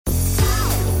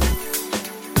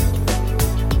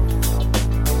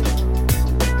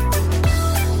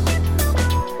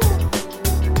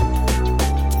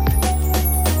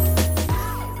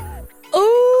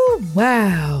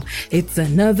It's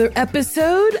another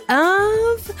episode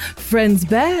of Friends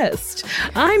Best.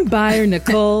 I'm Byer,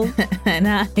 Nicole. And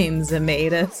I'm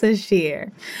Zamata,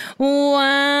 Sasheer.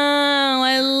 Wow,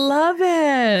 I love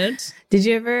it. Did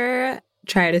you ever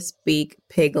try to speak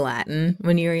Pig Latin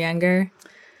when you were younger?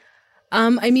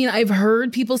 I mean, I've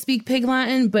heard people speak Pig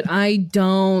Latin, but I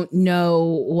don't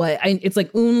know what. It's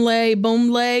like un lay, boom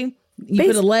lay. You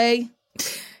put a lay.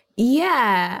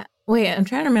 Yeah. Wait, I'm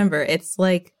trying to remember. It's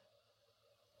like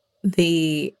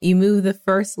you move the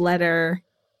first letter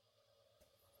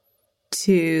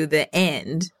to the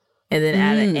end and then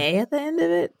add an A at the end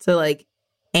of it. So like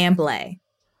amplay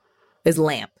is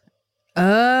lamp.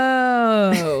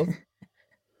 Oh.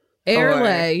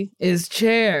 Airlay is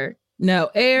chair. No,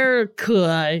 air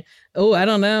clay. Oh, I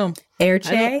don't know. Air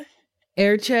che?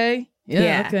 Air che?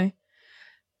 Yeah, okay.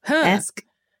 Huh. Esk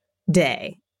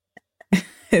day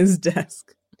is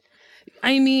desk.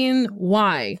 I mean,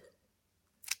 why?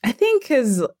 I think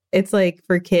because it's like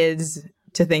for kids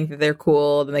to think that they're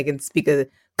cool and they can speak a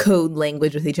code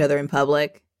language with each other in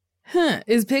public. Huh.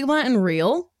 Is Pig Latin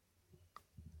real?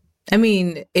 I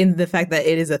mean, in the fact that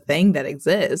it is a thing that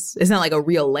exists. It's not like a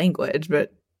real language,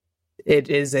 but it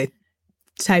is a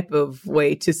type of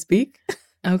way to speak.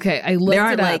 Okay, I looked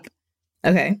it up.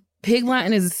 Okay. Pig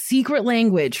Latin is a secret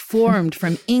language formed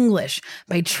from English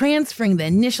by transferring the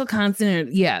initial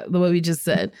consonant. Yeah, the way we just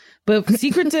said. But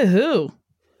secret to who?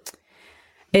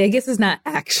 I guess it's not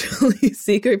actually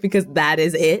secret because that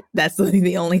is it. That's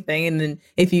the only thing. And then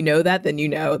if you know that, then you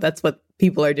know that's what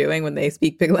people are doing when they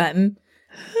speak Pig Latin.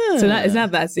 Huh. So it's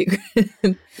not that secret.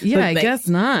 Yeah, I guess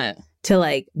not. To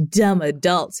like dumb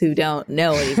adults who don't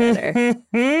know any better.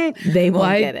 They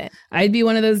won't get it. I'd be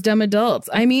one of those dumb adults.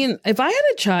 I mean, if I had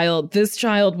a child, this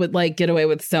child would like get away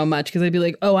with so much because I'd be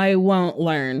like, oh, I won't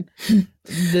learn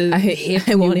the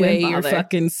I won't way even you're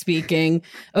fucking speaking.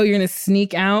 Oh, you're going to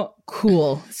sneak out?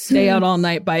 Cool. Stay out all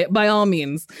night by all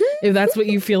means. If that's what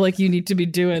you feel like you need to be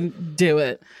doing, do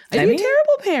it. I'd be a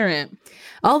terrible parent.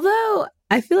 Although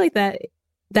I feel like that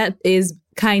is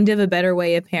kind of a better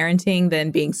way of parenting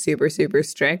than being super, super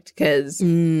strict. Because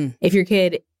if your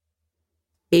kid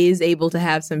is able to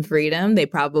have some freedom, they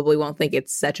probably won't think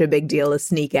it's such a big deal to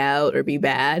sneak out or be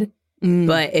bad.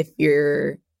 But if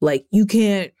you're like, you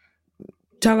can't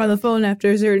talk on the phone after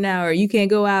a certain hour, you can't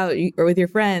go out or with your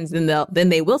friends, then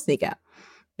they will sneak out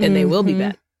and they will be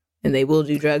bad and they will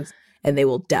do drugs and they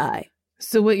will die.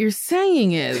 So what you're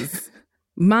saying is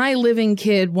my living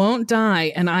kid won't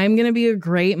die and I'm going to be a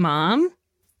great mom?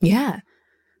 Yeah.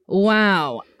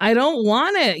 Wow. I don't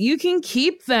want it. You can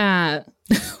keep that.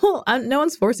 Well, no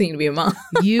one's forcing you to be a mom.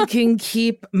 You can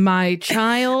keep my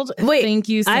child. Wait, thank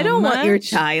you so much. I don't want your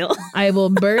child. I will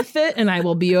birth it and I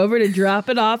will be over to drop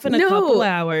it off in a couple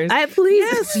hours.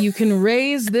 Please. Yes, you can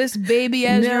raise this baby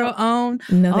as your own.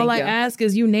 No, all I ask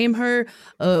is you name her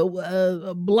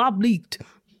Blobleet.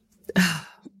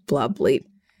 Blobleet.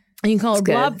 And you can call her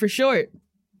Blob for short.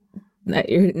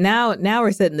 Now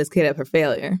we're setting this kid up for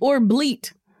failure. Or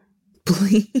Bleat.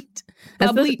 Bleat.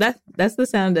 That's the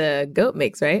sound a goat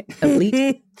makes, right? A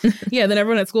bleat. Yeah, then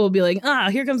everyone at school will be like,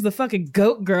 here comes the fucking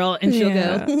goat girl. And she'll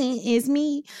go, it's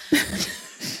me.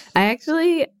 I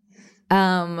actually,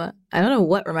 I don't know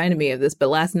what reminded me of this, but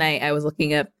last night I was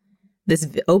looking up this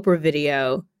Oprah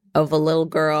video of a little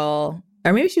girl,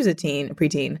 or maybe she was a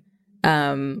preteen,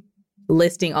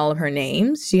 listing all of her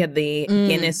names. She had the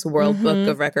Guinness World Book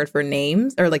of Record for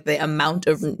names, or like the amount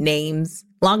of names,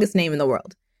 longest name in the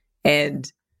world.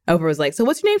 And Oprah was like, so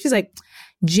what's your name? She's like,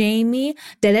 Jamie.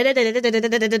 And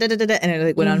it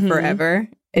like went on forever.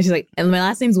 And she's like, and my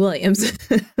last name's Williams.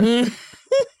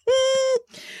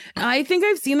 I think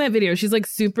I've seen that video. She's like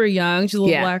super young. She's a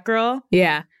little black girl.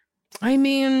 Yeah. I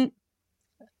mean,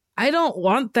 I don't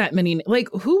want that many. Like,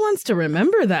 who wants to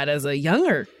remember that as a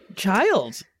younger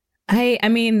child? I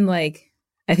mean, like,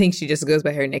 I think she just goes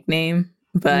by her nickname,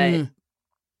 but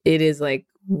it is like,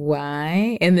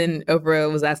 why? And then Oprah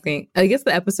was asking, I guess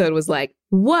the episode was like,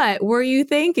 what were you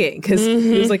thinking? Because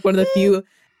it was like one of the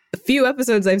few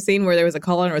episodes I've seen where there was a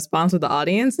call and response with the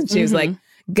audience. And she was like,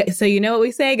 so you know what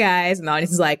we say, guys? And the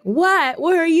audience is like, what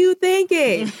were you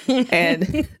thinking?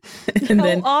 And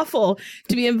then awful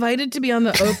to be invited to be on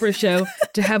the Oprah show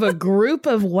to have a group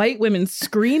of white women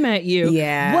scream at you.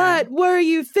 Yeah. What were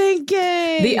you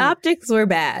thinking? The optics were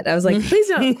bad. I was like, please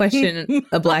don't question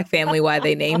a black family why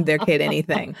they named their kid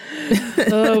anything.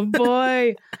 Oh,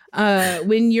 boy.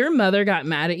 When your mother got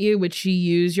mad at you, would she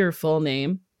use your full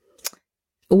name?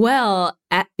 Well,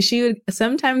 she would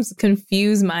sometimes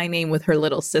confuse my name with her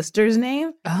little sister's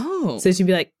name. Oh. So she'd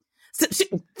be like,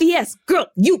 yes, girl,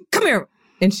 you come here.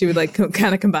 And she would like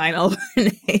kind of combine all of her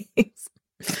names.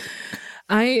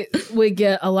 I would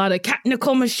get a lot of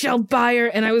Nicole Michelle Byer,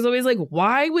 and I was always like,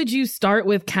 why would you start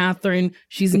with Catherine?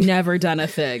 She's never done a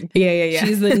thing. Yeah.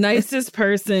 She's the nicest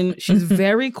person. She's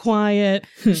very quiet.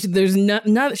 She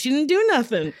didn't do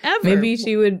nothing ever. Maybe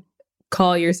she would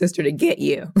call your sister to get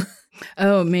you.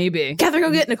 Oh, maybe. Catherine,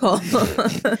 go get Nicole.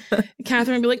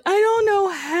 Catherine would be like, I don't know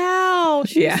how.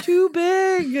 She's too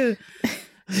big.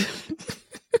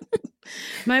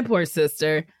 My poor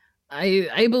sister.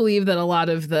 I believe that a lot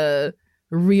of the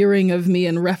rearing of me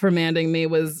and reprimanding me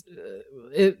was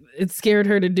it scared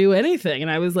her to do anything, and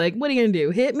I was like, what are you gonna do,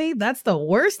 hit me? That's the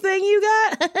worst thing you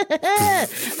got?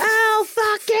 I'll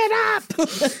fuck it up.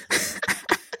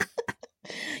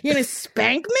 You're gonna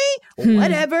spank me?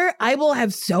 Whatever, I will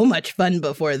have so much fun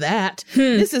before that.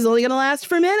 This is only gonna last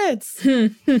for minutes.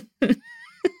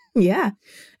 Yeah,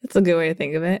 that's a good way to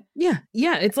think of it. Yeah,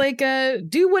 it's like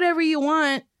do whatever you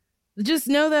want. Just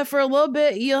know that for a little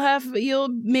bit, you'll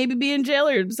maybe be in jail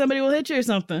or somebody will hit you or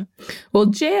something. Well,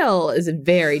 jail is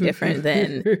very different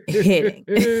than hitting.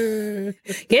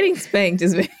 Getting spanked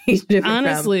is very different.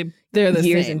 Honestly, they're the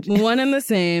same. One and the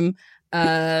same.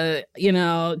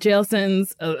 Jail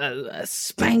sentence, a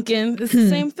spanking. It's the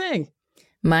same thing.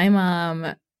 My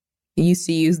mom used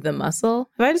to use the muscle.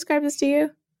 Have I described this to you?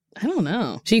 I don't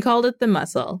know. She called it the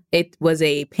muscle. It was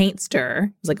a paint stir.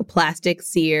 It was like a plastic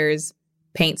Sears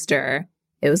paint stir.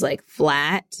 It was like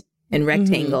flat and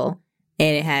rectangle,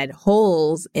 and it had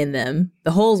holes in them.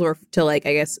 The holes were to like,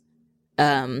 I guess,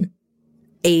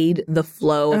 aid the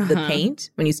flow of the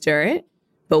paint when you stir it.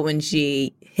 But when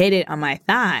she hit it on my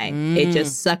thigh, it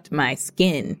just sucked my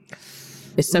skin.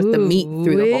 It sucked the meat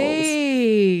through the holes.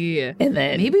 And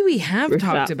then maybe we have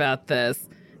talked about this.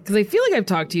 Because I feel like I've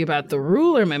talked to you about the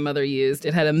ruler my mother used.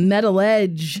 It had a metal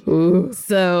edge. Ooh.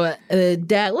 So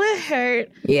that would hurt.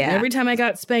 Yeah. And every time I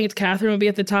got spanked, Catherine would be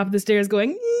at the top of the stairs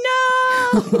going,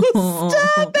 no,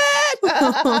 stop it.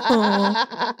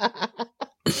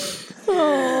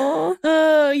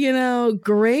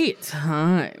 Great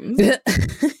times.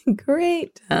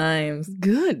 Great times.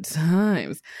 Good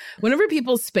times. Whenever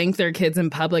people spank their kids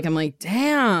in public, I'm like,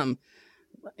 damn.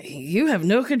 You have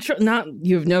no control. Not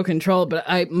you have no control,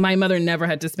 but my mother never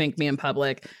had to spank me in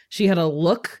public. She had a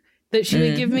look that she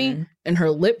would give me, and her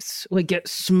lips would get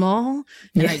small,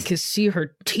 and I could see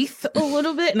her teeth a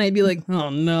little bit, and I'd be like, oh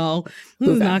no, this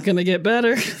is not going to get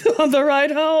better on the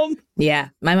ride home. Yeah,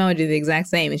 my mom would do the exact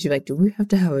same, and she'd be like, do we have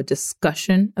to have a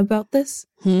discussion about this?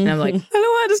 And I'm like, I don't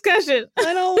want a discussion.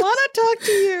 I don't want to talk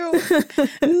to you.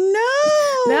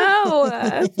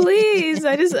 No, please.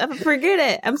 I just forget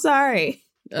it. I'm sorry.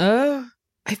 I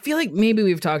feel like maybe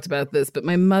we've talked about this, but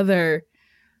my mother,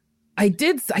 I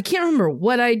can't remember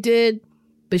what I did,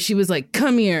 but she was like,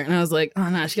 come here. And I was like, oh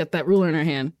no, she got that ruler in her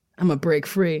hand. I'm gonna break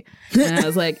free. And I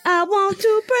was like, I want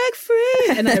to break free.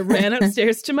 And I ran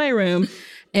upstairs to my room,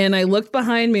 and I looked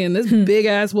behind me, and this big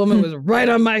ass woman was right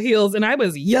on my heels, and I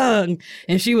was young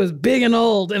and she was big and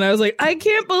old. And I was like, I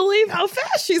can't believe how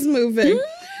fast she's moving.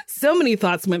 So many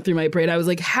thoughts went through my brain. I was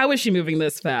like, how is she moving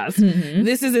this fast?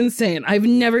 This is insane. I've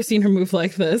never seen her move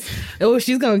like this. Oh,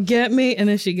 she's going to get me. And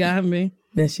then she got me.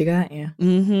 Then she got you.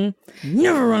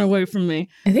 Never run away from me.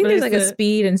 I think there's like a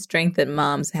speed and strength that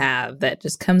moms have that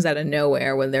just comes out of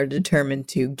nowhere when they're determined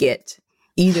to get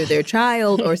either their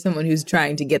child or someone who's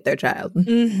trying to get their child.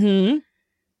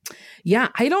 Yeah,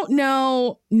 I don't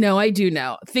know. No, I do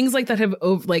know. Things like that have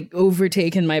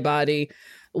overtaken my body.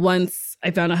 Once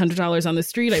I found $100 on the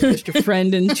street. I pushed a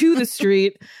friend into the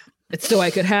street so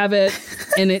I could have it.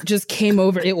 And it just came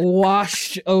over. It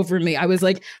washed over me. I was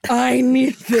like, I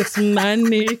need this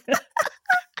money.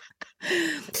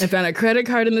 I found a credit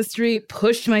card in the street,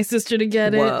 pushed my sister to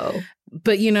get it.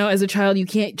 But, as a child, you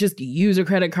can't just use a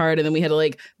credit card. And then we had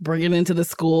to bring it into the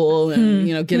school and,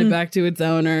 get it back to its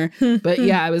owner. But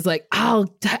yeah, I was like,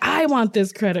 I want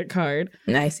this credit card.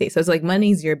 I see. So it's like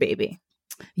money's your baby.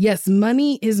 Yes,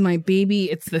 money is my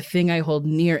baby. It's the thing I hold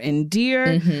near and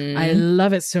dear. I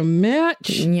love it so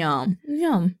much. Yum.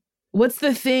 Yum. What's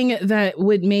the thing that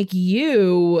would make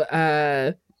you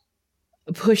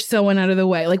push someone out of the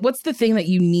way? What's the thing that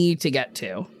you need to get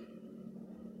to?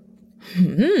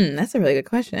 That's a really good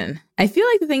question. I feel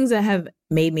like the things that have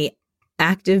made me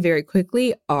active very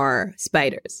quickly are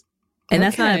spiders. And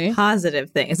that's not a positive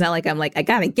thing. It's not like I'm like, I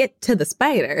got to get to the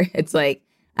spider. It's like,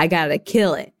 I got to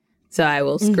kill it. So I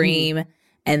will scream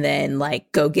and then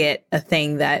go get a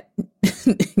thing that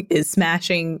is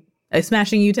a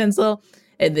smashing utensil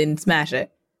and then smash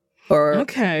it. Or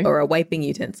a wiping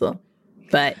utensil.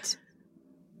 But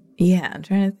yeah, I'm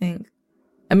trying to think.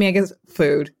 I mean, I guess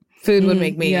food. Food would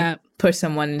make me push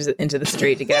someone into the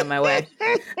street to get out of my way.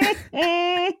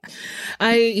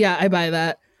 I buy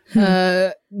that.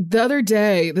 The other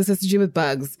day, this has to do with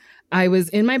bugs. I was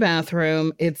in my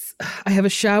bathroom. I have a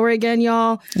shower again,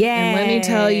 y'all. Yeah. And let me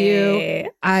tell you,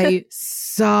 I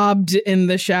sobbed in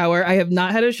the shower. I have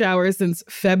not had a shower since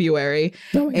February.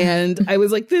 And I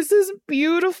was like, this is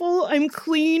beautiful. I'm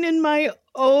clean in my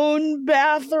own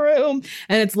bathroom.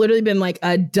 And it's literally been like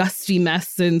a dusty mess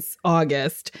since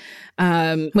August.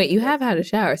 Wait, you have had a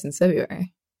shower since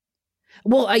February?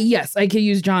 Well, yes, I could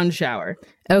use John's shower.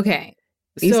 Okay.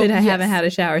 You said I haven't had a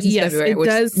shower since February, which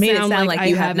does made it sound like like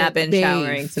you have not been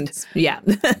showering since. Yeah.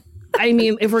 I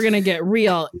mean, if we're going to get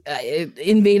real,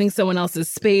 invading someone else's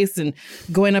space and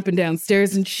going up and down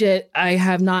stairs and shit, I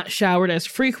have not showered as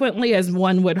frequently as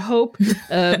one would hope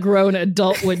a grown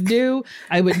adult would do.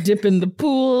 I would dip in the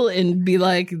pool and be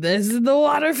like, this is the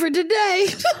water for today.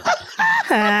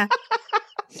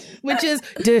 Which is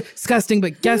disgusting,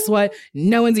 but guess what?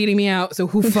 No one's eating me out, so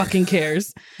who fucking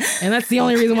cares? And that's the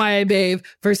only reason why I bathe,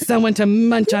 for someone to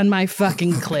munch on my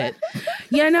fucking clit.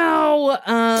 You know,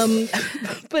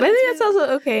 but I think that's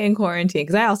also okay in quarantine,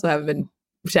 because I also haven't been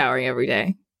showering every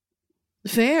day.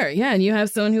 Fair, yeah, and you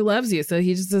have someone who loves you, so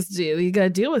he just says, you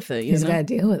gotta deal with it. You just gotta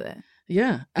deal with it.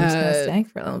 Yeah. I'm just gonna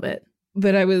stank for a little bit.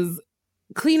 But I was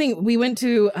cleaning, we went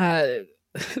to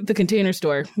the Container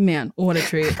Store. Man, what a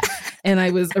treat. And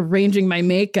I was arranging my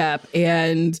makeup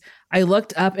and I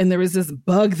looked up and there was this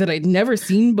bug that I'd never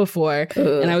seen before.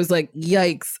 And I was like,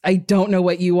 yikes, I don't know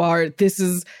what you are.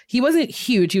 He wasn't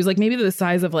huge. He was like maybe the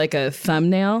size of like a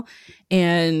thumbnail.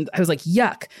 And I was like,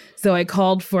 yuck. So I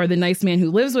called for the nice man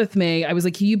who lives with me. I was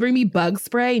like, can you bring me bug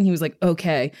spray? And he was like,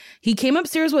 okay. He came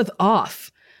upstairs with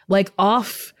off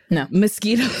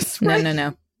mosquito spray.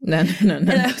 No.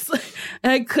 And I was like,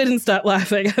 and I couldn't stop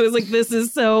laughing. I was like, this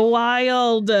is so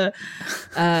wild.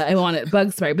 I wanted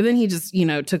bug spray. But then he just,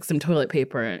 took some toilet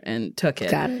paper and took it.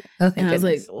 Got it. Oh, and I was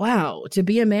like, wow, to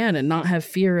be a man and not have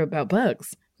fear about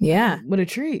bugs. Yeah. What a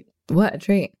treat. What a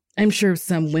treat. I'm sure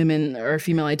some women or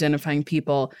female identifying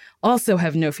people also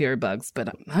have no fear of bugs,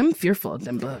 but I'm fearful of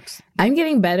them bugs. I'm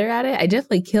getting better at it. I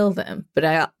definitely kill them,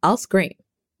 but I'll scream.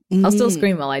 I'll still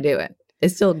scream while I do it.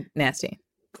 It's still nasty.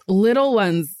 Little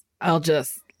ones, I'll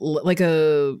just like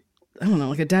a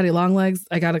daddy long legs.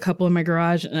 I got a couple in my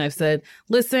garage and I've said,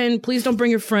 listen, please don't bring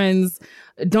your friends.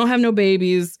 Don't have no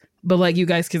babies, but like you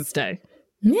guys can stay.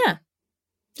 Yeah.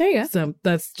 There you go. So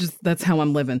that's how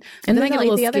I'm living. And then I get a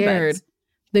little scared.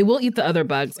 They will eat the other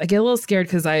bugs. I get a little scared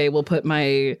because I will put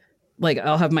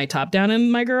I'll have my top down in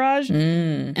my garage.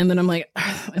 And then I'm like,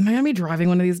 am I going to be driving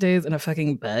one of these days and a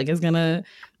fucking bug is going to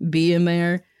be in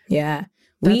there? Yeah.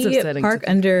 That's we upsetting. Park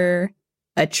under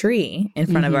a tree in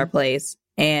front of our place,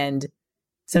 and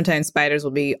sometimes spiders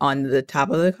will be on the top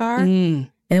of the car.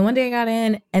 And then one day I got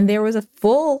in and there was a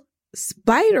full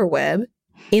spider web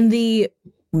in the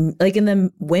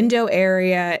window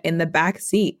area in the back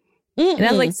seat. And I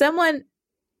was like, someone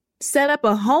set up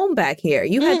a home back here.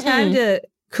 You had time to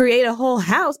create a whole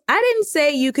house. I didn't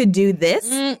say you could do this.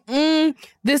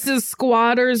 This is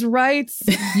squatters' rights.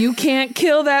 You can't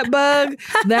kill that bug.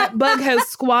 That bug has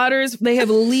squatters. They have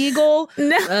legal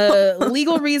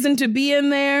reason to be in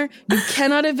there. You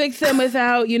cannot evict them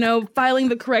without, filing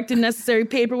the correct and necessary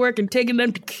paperwork and taking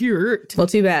them to court. Well,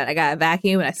 too bad. I got a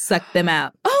vacuum and I sucked them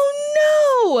out. Oh,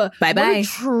 no. Bye-bye. What a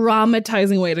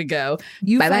traumatizing way to go.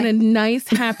 You find a nice,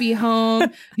 happy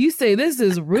home. You say, this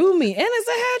is roomy and it's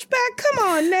a hatchback. Come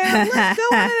on now. Let's go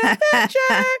on an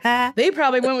adventure. They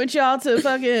probably went with y'all to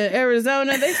fucking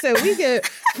Arizona. They said, we get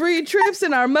free trips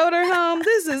in our motorhome.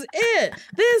 This is it.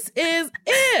 This is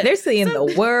it. They're seeing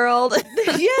the world.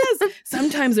 Yes.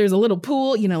 Sometimes there's a little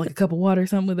pool, like a cup of water,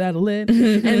 something without a lid.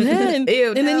 And then,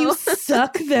 then you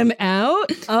suck them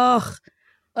out. Ugh.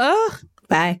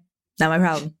 Bye. Not my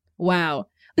problem. Wow.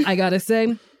 I gotta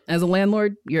say, as a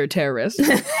landlord, you're a terrorist.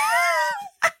 That's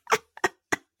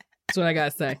what I gotta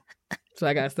say.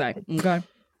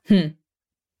 Okay.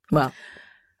 Well.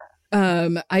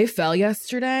 I fell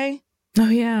yesterday. Oh,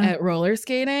 yeah. At roller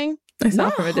skating. I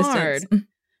saw from a distance.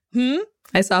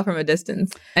 I saw from a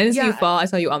distance. I didn't see you fall. I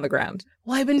saw you on the ground.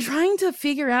 Well, I've been trying to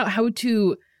figure out how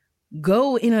to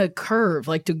go in a curve,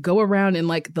 to go around in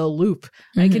the loop.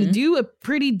 I can do a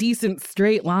pretty decent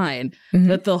straight line,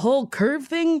 but the whole curve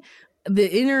thing,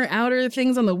 the inner outer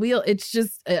things on the wheel, it's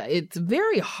just, it's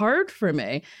very hard for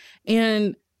me.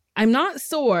 And I'm not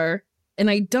sore and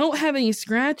I don't have any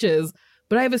scratches,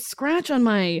 but I have a scratch on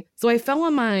so I fell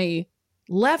on my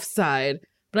left side,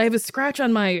 but I have a scratch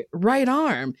on my right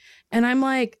arm. And I'm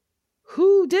like,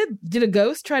 who did a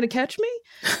ghost try to catch me?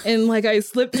 And I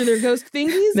slipped through their ghost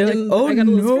thingies. They're and like, oh, I got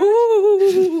a little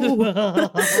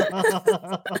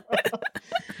scratch.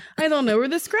 I don't know where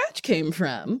the scratch came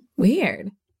from. Weird.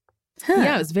 Huh.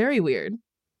 Yeah, it was very weird.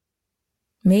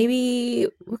 Maybe,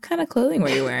 what kind of clothing were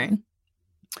you wearing?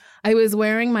 I was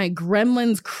wearing my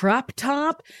Gremlins crop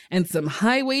top and some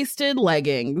high-waisted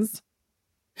leggings.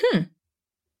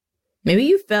 Maybe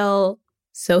you fell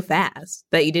so fast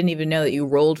that you didn't even know that you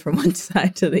rolled from one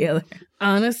side to the other.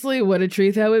 Honestly, what a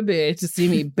treat that would be to see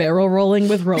me barrel rolling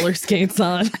with roller skates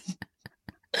on.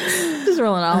 Just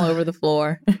rolling all over the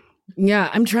floor. Yeah,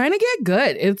 I'm trying to get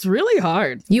good. It's really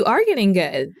hard. You are getting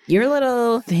good. Your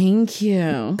little Thank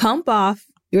you. pump off.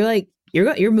 You're like,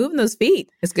 you're moving those feet.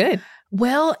 It's good.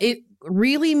 Well, it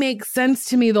really makes sense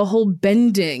to me, the whole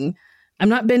bending. I'm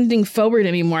not bending forward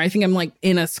anymore. I think I'm like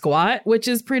in a squat, which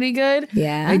is pretty good.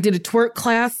 Yeah. I did a twerk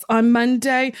class on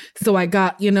Monday, so I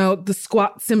got, the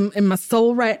squats in my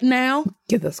soul right now.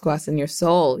 Get the squats in your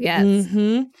soul. Yes.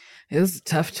 Mm-hmm. It was a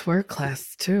tough twerk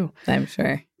class too. I'm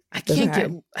sure. I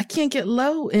can't get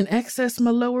low and access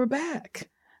my lower back.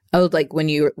 Oh, like when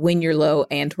you're low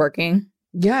and twerking?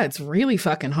 Yeah, it's really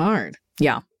fucking hard.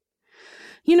 Yeah.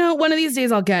 One of these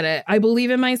days I'll get it. I believe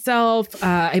in myself.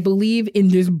 I believe in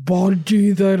this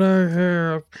body that I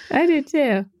have. I do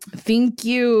too. Thank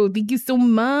you. Thank you so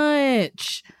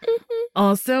much. Mm-hmm.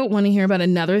 Also, want to hear about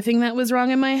another thing that was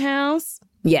wrong in my house?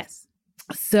 Yes.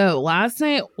 So last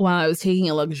night while I was taking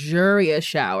a luxurious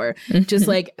shower, just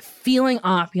like feeling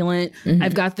opulent,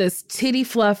 I've got this titty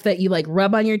fluff that you like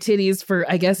rub on your titties for,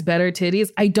 I guess, better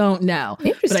titties. I don't know.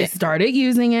 But I started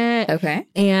using it. Okay.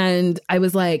 And I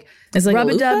was like, it's like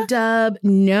rub-a-dub-dub.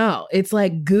 No, it's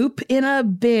like goop in a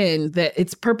bin.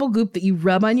 It's purple goop that you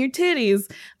rub on your titties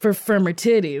for firmer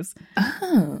titties.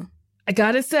 Oh. I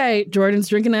gotta say, Jordan's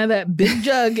drinking out of that big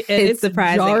jug and it's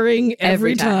surprising jarring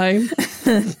every time.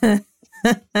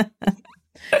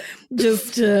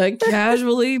 Just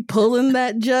casually pulling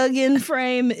that jug in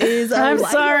frame is I'm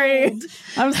sorry.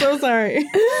 I'm so sorry.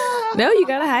 No, you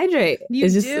gotta hydrate. You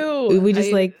it's just, do. We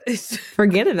just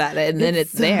forget about it, and then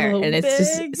it's so there, and it's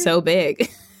just so big.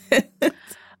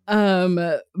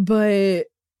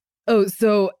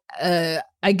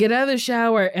 I get out of the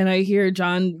shower and I hear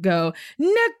John go,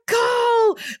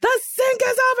 "Nicole, the sink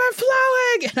is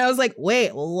overflowing." And I was like, wait,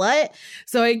 what?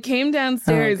 So I came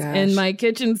downstairs and my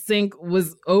kitchen sink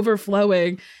was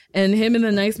overflowing. And him and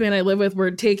the nice man I live with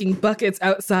were taking buckets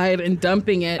outside and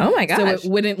dumping it. Oh my gosh. So it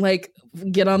wouldn't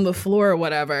get on the floor or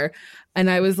whatever. And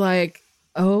I was like,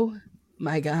 oh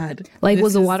my God.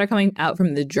 Was the water coming out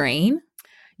from the drain?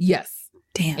 Yes.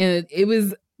 Damn. And it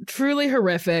was truly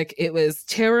horrific. It was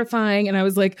terrifying. And I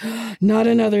was like, not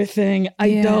another thing.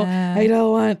 I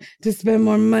don't want to spend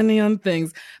more money on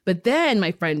things. But then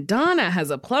my friend Donna has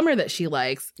a plumber that she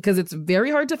likes because it's very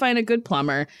hard to find a good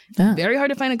plumber, very hard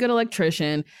to find a good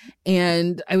electrician.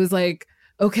 And I was like,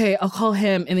 okay, I'll call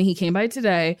him. And then he came by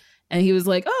today and he was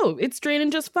like, oh, it's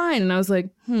draining just fine. And I was like,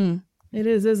 it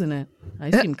is, isn't it? I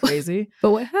seem crazy.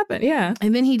 But what happened? Yeah.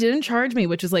 And then he didn't charge me,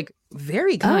 which is like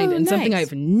very kind and something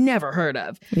I've never heard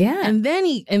of. Yeah. And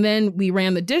then we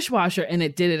ran the dishwasher and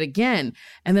it did it again.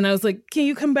 And then I was like, can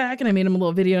you come back? And I made him a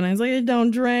little video and I was like, it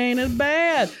don't drain, it's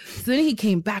bad. So then he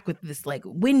came back with this like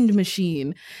wind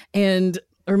machine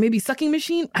or maybe sucking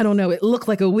machine. I don't know. It looked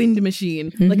like a wind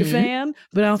machine, like a fan,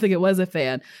 but I don't think it was a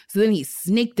fan. So then he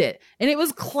snaked it and it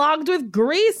was clogged with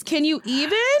grease. Can you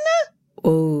even?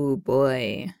 Oh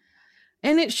boy.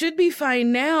 And it should be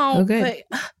fine now. Okay.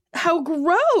 But how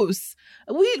gross.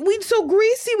 We so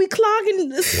greasy, we clogging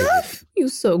the stuff. You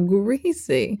so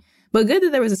greasy. But good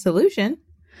that there was a solution.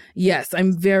 Yes,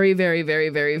 I'm very, very, very,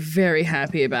 very, very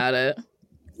happy about it.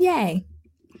 Yay.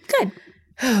 Good.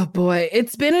 Oh boy,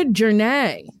 it's been a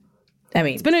journey. I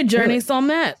mean, it's been a journey, Small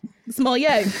yay.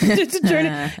 It's a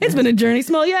journey. It's been a journey,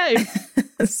 small yay.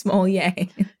 Small yay.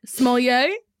 Small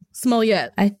yay? Small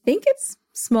yet. I think it's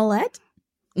Smollett.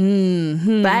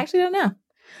 Mm-hmm. But I actually don't know.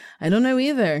 I don't know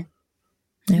either.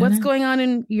 What's going on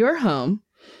in your home?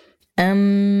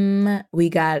 We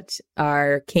got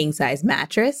our king size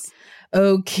mattress.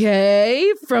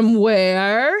 Okay. From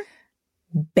where?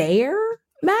 Byer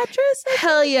mattress?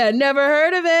 Hell yeah. Never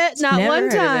heard of it. Not one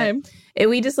time.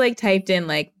 We just typed in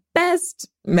best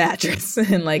mattress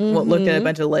and looked at a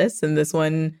bunch of lists, and this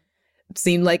one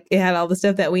seemed like it had all the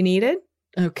stuff that we needed.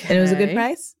 Okay. And it was a good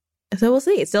price. So we'll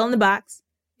see. It's still in the box.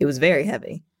 It was very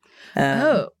heavy.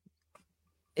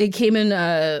 It came in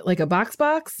a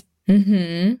box?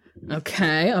 Mm-hmm.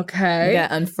 Okay. You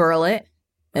gotta unfurl it.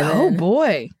 And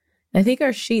boy. I think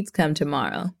our sheets come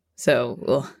tomorrow. So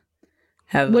we'll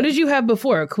have... What did you have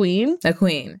before? A queen? A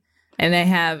queen. And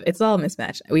it's all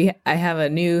mismatched. I have a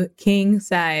new king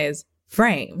size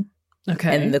frame.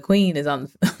 Okay. And the queen is on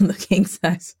the king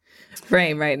size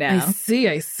frame right now.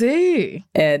 I see.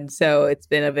 And so it's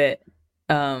been a bit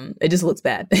it just looks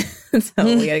bad. So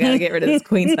we gotta get rid of this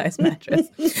queen size mattress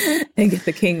and get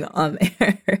the king on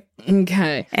there.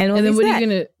 Okay. And then what are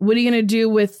you gonna do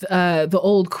with the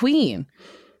old queen?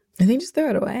 I think just throw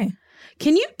it away.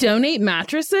 Can you donate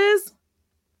mattresses?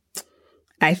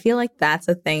 I feel like that's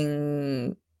a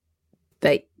thing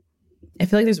that I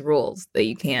feel like there's rules that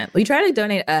you can't. We tried to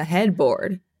donate a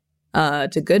headboard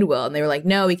to Goodwill, and they were like,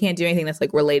 no, we can't do anything that's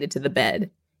like related to the bed,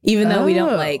 even though we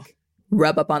don't like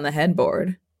rub up on the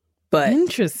headboard. But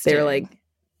interesting. They were like,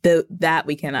 that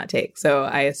we cannot take. So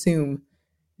I assume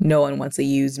no one wants a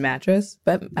used mattress,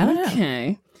 but I don't know.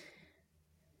 Okay.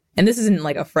 And this isn't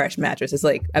like a fresh mattress. It's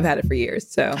like I've had it for years.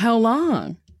 So how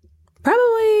long?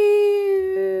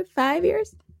 Probably 5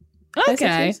 years.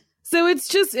 Okay. So it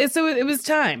was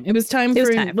time. It was time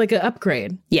for like an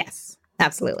upgrade. Yes,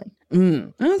 absolutely.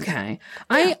 Okay.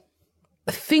 Yeah.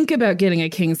 I think about getting a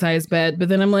king size bed, but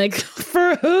then I'm like,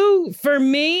 for who? For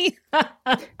me? So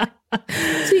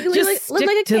you can just live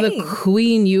like a to king. The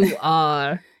queen you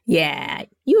are. Yeah,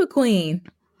 you a queen.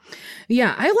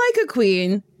 Yeah, I like a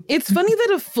queen. It's funny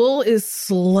that a full is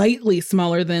slightly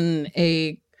smaller than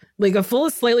a full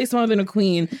is slightly smaller than a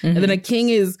queen, and then a king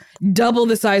is double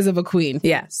the size of a queen.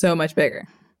 Yeah, so much bigger.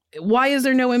 Why is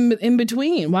there no in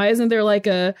between? Why isn't there like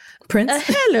a prince?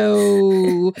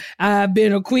 Hello, I've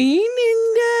been a queen,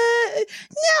 and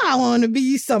now I want to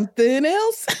be something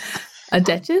else. A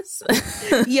duchess?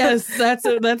 Yes, that's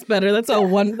better. That's a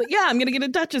one. Yeah, I'm gonna get a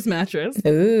duchess mattress.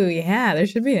 Ooh, yeah, there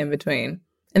should be an in between.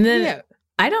 And then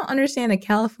I don't understand a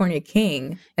California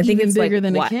king. I think it's bigger like,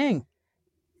 than what? A king.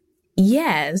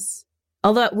 Yes,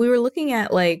 although we were looking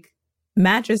at like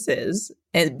mattresses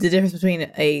and the difference between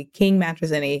a king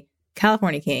mattress and a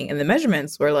California king, and the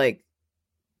measurements were like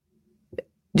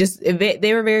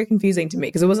they were very confusing to me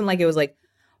because it wasn't like it was like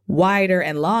wider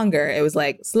and longer. It was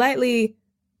like slightly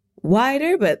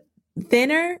wider but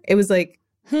thinner. It was like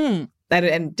I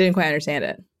didn't quite understand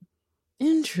it.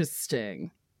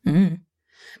 Interesting.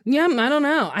 Yeah, I don't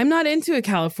know. I'm not into a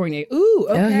California. Ooh,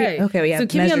 okay. Okay, yeah. So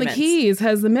Kimmy on the Keys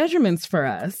has the measurements for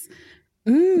us.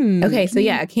 Okay, so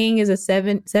yeah, a king is a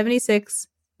 76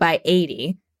 by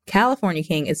 80. California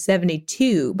king is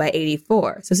 72 by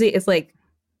 84. So see, it's like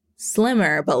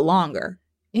slimmer but longer.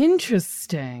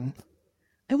 Interesting.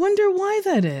 I wonder why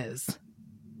that is.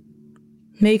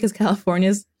 Maybe because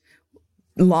California's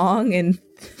long and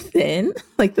thin,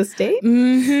 like the state.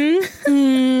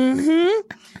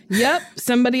 Yep.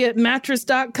 Somebody at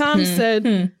mattress.com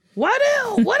said, what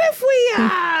if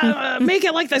we make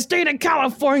it like the state of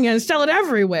California and sell it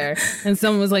everywhere? And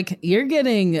someone was like, you're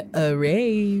getting a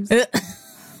raise.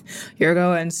 You're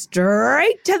going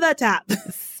straight to the top.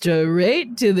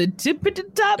 Straight to the tip of the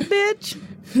top, bitch.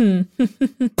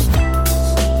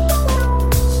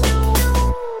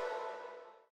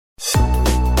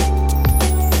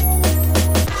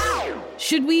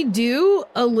 Should we do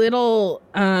a little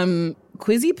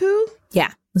quizzy poo?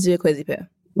 Yeah, let's do a quizzy poo.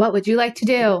 What would you like to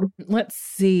do? Let's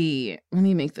see. Let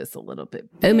me make this a little bit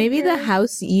bigger. Oh, maybe the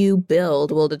house you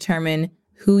build will determine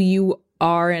who you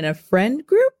are in a friend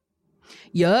group?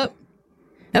 Yup.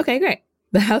 Okay, great.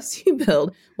 The house you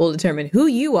build will determine who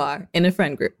you are in a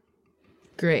friend group.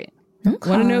 Great. Okay.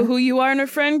 Want to know who you are in a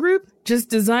friend group? Just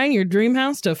design your dream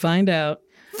house to find out.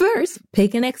 First,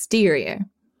 pick an exterior.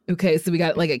 Okay, so we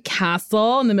got like a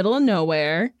castle in the middle of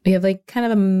nowhere. We have like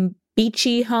kind of a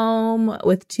beachy home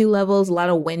with 2 levels, a lot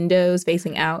of windows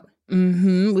facing out.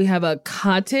 We have a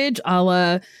cottage a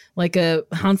la like a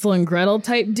Hansel and Gretel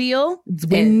type deal. It's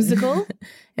whimsical.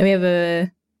 And we have a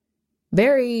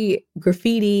very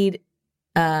graffitied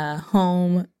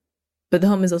home, but the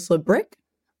home is also brick.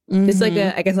 It's like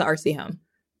I guess an RC home.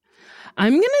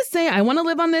 I'm going to say I want to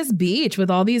live on this beach with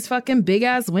all these fucking big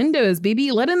ass windows,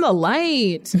 baby. Let in the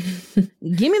light.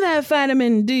 Give me that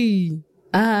vitamin D.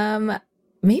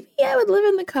 Maybe I would live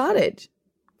in the cottage.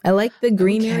 I like the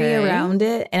greenery around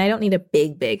it, and I don't need a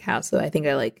big house, so I think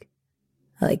I like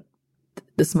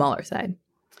the smaller side.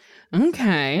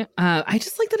 Okay. I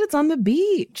just like that it's on the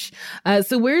beach.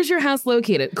 So where's your house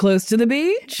located? Close to the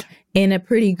beach? In a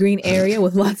pretty green area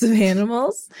with lots of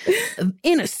animals.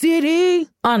 In a city?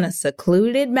 On a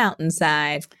secluded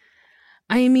mountainside.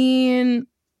 I mean,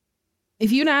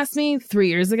 if you'd asked me 3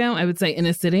 years ago, I would say in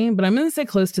a city, but I'm going to say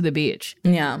close to the beach.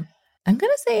 Yeah. I'm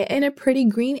going to say in a pretty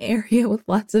green area with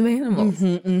lots of animals.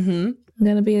 I'm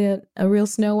going to be a real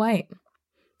Snow White.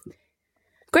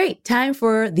 Great. Time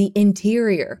for the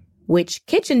interior. Which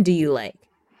kitchen do you like?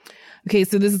 Okay,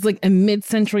 so this is like a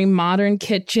mid-century modern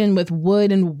kitchen with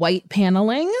wood and white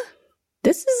paneling.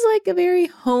 This is like a very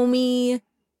homey,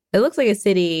 it looks like a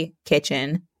city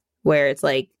kitchen where it's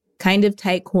like kind of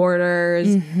tight quarters.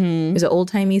 Mm-hmm. There's an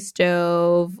old-timey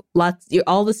stove.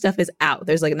 All the stuff is out.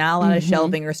 There's like not a lot of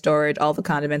shelving or storage. All the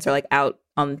condiments are like out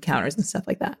on counters and stuff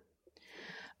like that.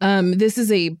 This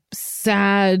is a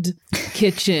sad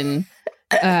kitchen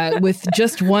with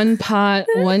just one pot,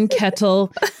 one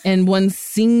kettle, and one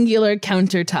singular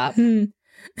countertop.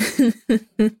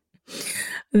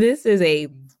 This is a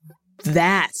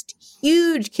vast,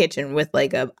 huge kitchen with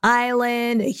like an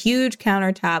island, a huge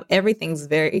countertop. Everything's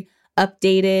very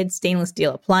updated. Stainless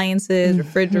steel appliances,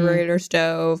 refrigerator,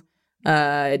 stove,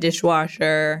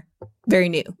 dishwasher. Very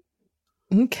new.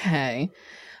 Okay.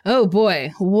 Oh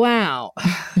boy. Wow.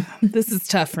 This is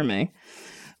tough for me.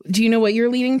 Do you know what you're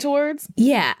leaning towards?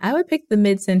 Yeah, I would pick the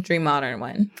mid-century modern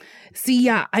one. See,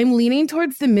 yeah, I'm leaning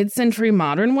towards the mid-century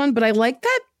modern one, but I like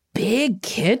that big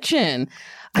kitchen.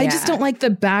 I just don't like the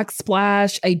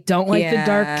backsplash. I don't like the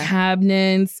dark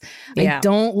cabinets. I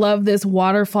don't love this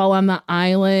waterfall on the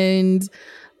island.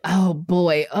 Oh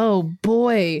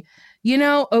boy. You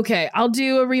know, okay, I'll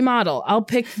do a remodel. I'll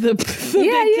pick the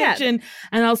big kitchen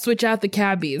and I'll switch out the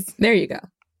cabbies. There you go.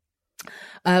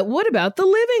 What about the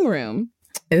living room?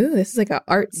 Ooh, this is like an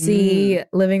artsy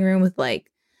living room with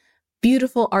like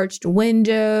beautiful arched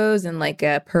windows and like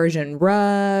a Persian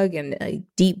rug and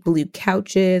deep blue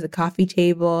couches, a coffee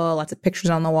table, lots of pictures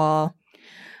on the wall.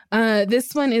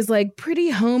 This one is like pretty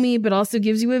homey, but also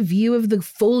gives you a view of the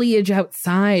foliage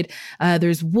outside.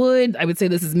 There's wood. I would say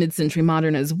this is mid-century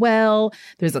modern as well.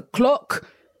 There's a clock,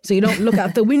 so you don't look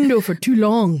out the window for too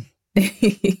long.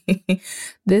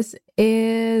 This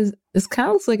kind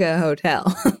of looks like a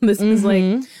hotel. This is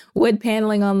like wood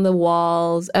paneling on the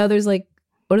walls. Oh, there's like,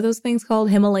 what are those things called?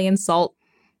 Himalayan salt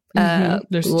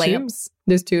There's lamps.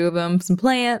 There's 2 of them. Some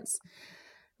plants,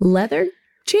 leather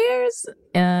chairs,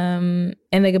 and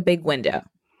like a big window.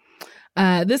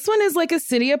 This one is like a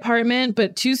city apartment,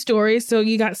 but 2 stories, so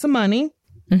you got some money.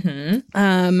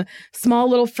 Small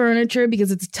little furniture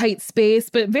because it's a tight space,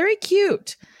 but very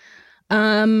cute.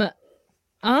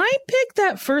 I picked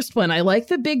that first one. I like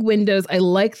the big windows. I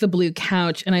like the blue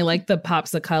couch, and I like the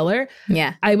pops of color.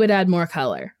 Yeah, I would add more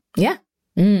color. Yeah.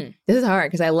 This is hard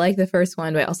because I like the first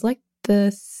one, but I also like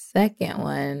the second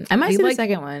one. I might say the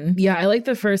second one. Yeah, I like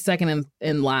the first, second,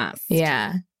 and last.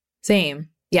 Yeah, same.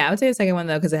 Yeah, I would say the second one,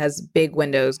 though, because it has big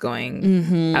windows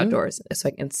going outdoors so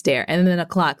I can stare. And then a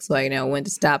clock so I know when to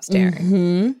stop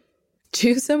staring.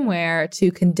 Choose somewhere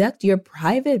to conduct your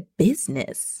private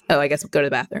business. Oh, I guess go to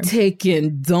the bathroom.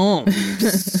 Taking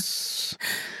dumps.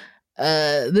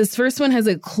 This first one has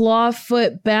a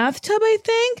clawfoot bathtub, I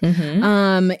think.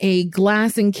 A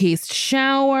glass encased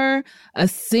shower, a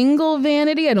single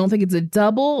vanity. I don't think it's a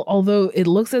double, although it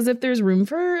looks as if there's room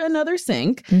for another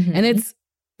sink. And it's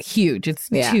huge. It's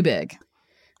too big.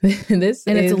 It's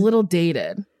a little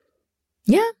dated.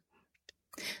 Yeah.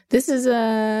 This is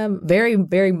a very,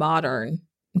 very modern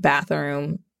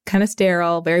bathroom. Kind of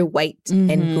sterile, very white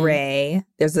and gray.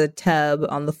 There's a tub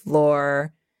on the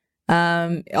floor.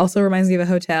 It also reminds me of a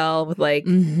hotel with like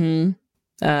a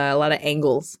lot of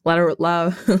angles, a lot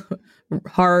of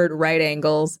hard right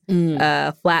angles,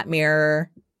 flat mirror,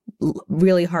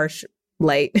 really harsh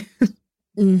light.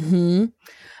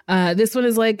 This one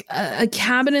is like a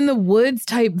cabin in the woods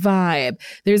type vibe.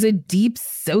 There's a deep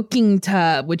soaking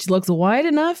tub, which looks wide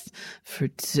enough for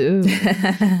 2.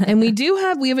 And we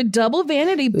have a double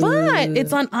vanity, but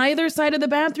it's on either side of the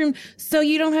bathroom, so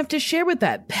you don't have to share with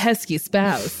that pesky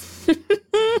spouse. You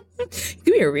could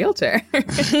be a realtor.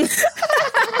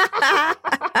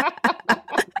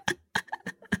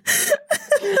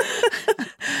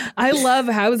 I love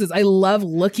houses. I love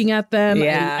looking at them.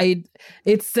 Yeah.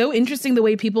 It's so interesting the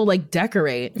way people like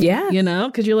decorate. Yeah. You know,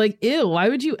 because you're like, ew, why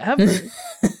would you ever?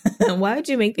 Why would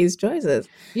you make these choices?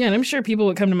 Yeah. And I'm sure people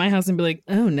would come to my house and be like,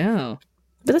 oh no.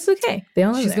 But that's okay. They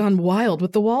all know she's gone wild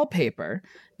with the wallpaper.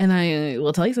 And I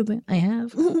will tell you something. I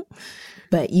have.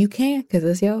 But you can't because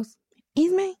it's yours.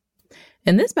 It's me.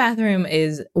 And this bathroom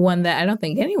is one that I don't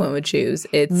think anyone would choose.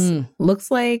 It's looks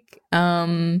like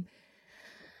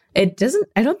it doesn't.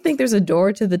 I don't think there's a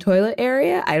door to the toilet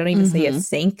area. I don't even see a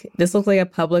sink. This looks like a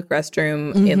public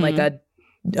restroom in like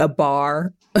a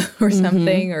bar or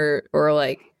something, or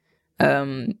like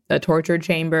a torture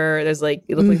chamber. There's like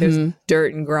it looks like there's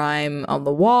dirt and grime on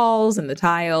the walls and the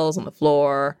tiles on the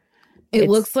floor. It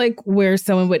looks like where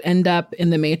someone would end up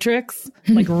in the Matrix,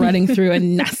 like running through a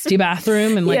nasty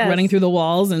bathroom and like running through the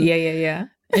walls. And yeah.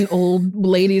 And old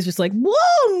ladies just like, whoa,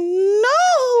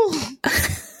 no.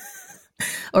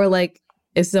 Or like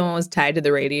if someone was tied to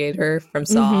the radiator from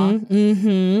Saw,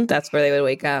 that's where they would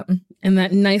wake up. And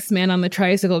that nice man on the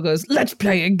tricycle goes, let's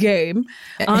play a game.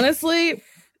 Honestly,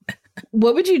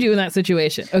 What would you do in that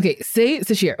situation? Okay, say,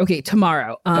 Sasheer, okay,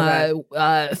 tomorrow,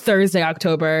 Thursday,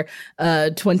 October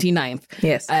 29th.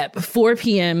 Yes. At 4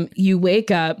 p.m., you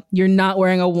wake up, you're not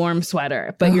wearing a warm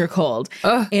sweater, but you're cold.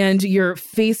 And you're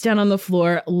face down on the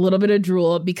floor, a little bit of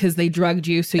drool because they drugged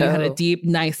you, so you had a deep,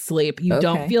 nice sleep. You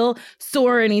don't feel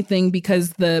sore or anything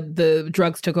because the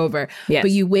drugs took over. Yes.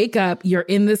 But you wake up, you're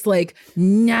in this like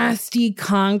nasty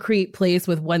concrete place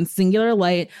with one singular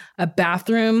light, a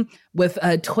bathroom with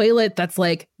a toilet that's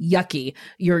like yucky.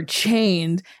 You're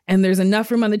chained and there's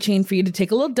enough room on the chain for you to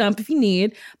take a little dump if you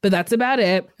need, but that's about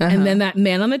it. And then that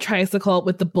man on the tricycle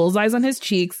with the bullseyes on his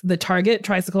cheeks, the target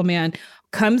tricycle man,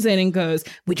 comes in and goes,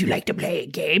 "Would you like to play a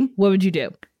game?" What would you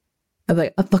do? I'm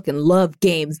like, I fucking love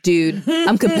games, dude.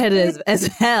 I'm competitive as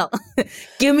hell.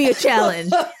 Give me a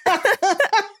challenge.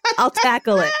 I'll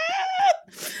tackle it.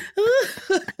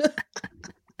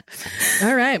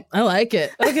 All right. I like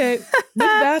it. Okay. Which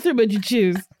bathroom would you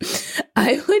choose?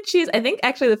 I would choose, I think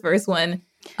actually the first one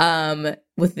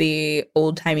with the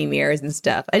old timey mirrors and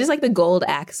stuff. I just like the gold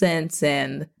accents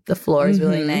and the floor is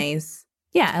really nice.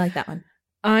 Yeah, I like that one.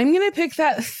 I'm going to pick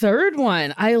that third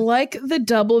one. I like the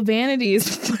double vanities.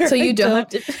 So you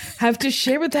don't have to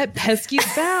share with that pesky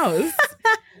spouse.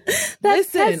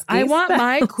 Listen, I want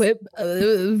my Quip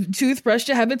toothbrush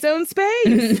to have its own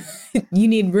space. You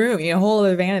need room. You need a whole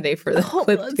other vanity for the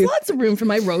Quip. Lots of room for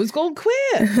my rose gold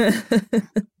Quip.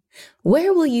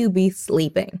 Where will you be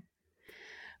sleeping?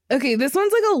 Okay, this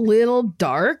one's like a little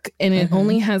dark and it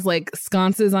only has like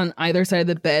sconces on either side of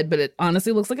the bed, but it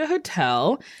honestly looks like a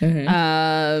hotel.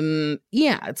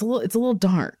 Yeah, it's a little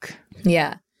dark.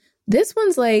 Yeah. This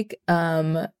one's like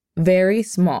very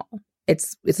small.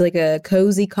 It's like a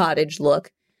cozy cottage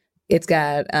look. It's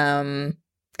got kind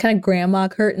of grandma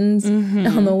curtains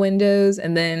on the windows,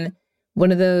 and then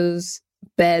one of those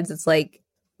beds. It's like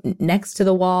next to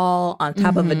the wall on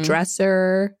top of a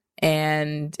dresser,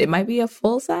 and it might be a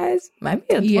full size, might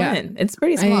be a twin. It's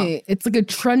pretty small. It's like a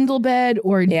trundle bed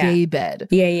or a day bed.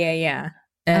 Yeah.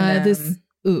 And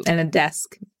and a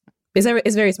desk.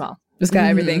 It's very small. Just got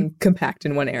everything compact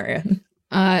in one area.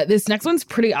 This next one's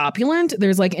pretty opulent.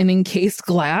 There's like an encased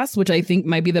glass, which I think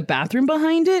might be the bathroom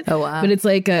behind it. Oh, wow. But it's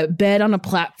like a bed on a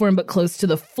platform, but close to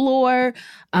the floor.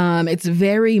 It's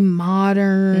very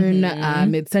modern,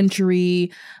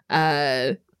 mid-century.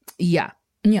 Yeah.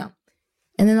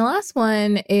 And then the last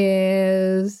one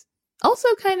is also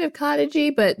kind of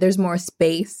cottagey, but there's more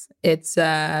space. It's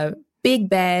a big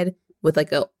bed with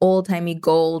like an old-timey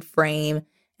gold frame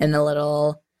and a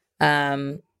little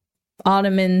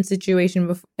ottoman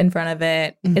situation in front of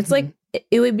it. It's like,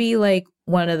 it would be like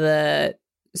one of the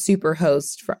super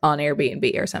hosts on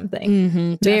Airbnb or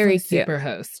something. Very cute. Super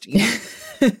host. Yeah.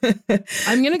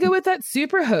 I'm going to go with that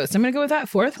super host. I'm going to go with that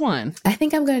fourth one. I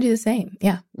think I'm going to do the same.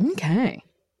 Yeah. Okay.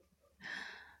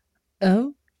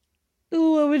 Oh,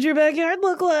 what would your backyard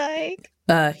look like?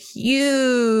 A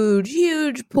huge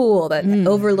pool that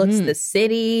overlooks the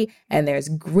city, and there's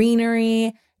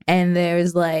greenery, and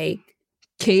there's like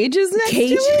cages next to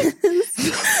it?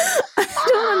 I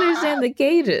don't understand the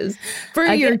cages. For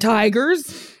your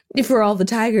tigers? For all the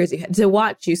tigers to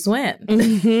watch you swim.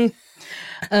 The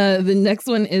next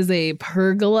one is a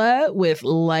pergola with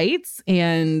lights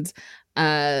and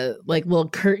like little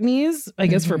curtainies, I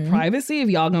guess, for privacy if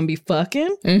y'all gonna be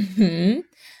fucking. The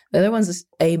other one's just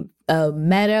a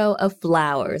meadow of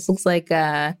flowers. Looks like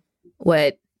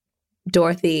what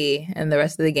Dorothy and the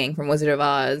rest of the gang from Wizard of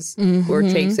Oz were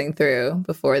chasing through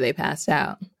before they passed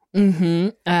out.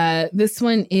 This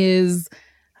one is,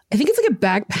 I think it's like a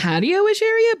back patio-ish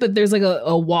area, but there's like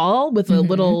a wall with a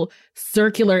little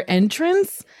circular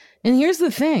entrance. And here's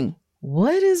the thing.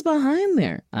 What is behind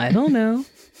there? I don't know.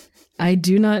 I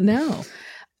do not know.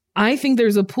 I think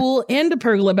there's a pool and a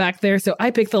pergola back there, so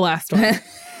I picked the last one.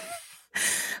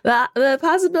 The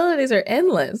possibilities are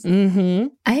endless. I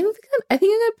think I'm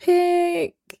gonna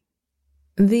pick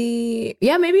maybe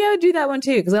I would do that one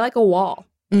too, because I like a wall.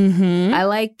 I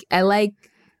like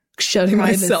shutting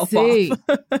myself off.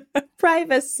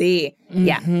 Privacy.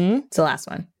 Yeah. It's the last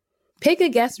one. Pick a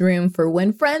guest room for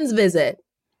when friends visit.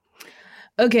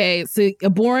 Okay, so a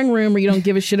boring room where you don't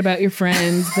give a shit about your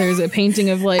friends. There's a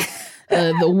painting of like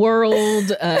the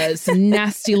world, some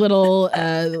nasty little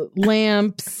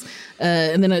lamps,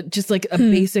 and then just like a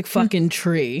basic fucking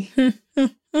tree.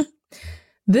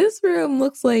 This room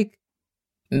looks like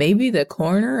maybe the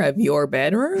corner of your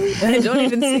bedroom. I don't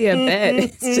even see a bed.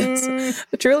 It's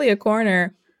just truly a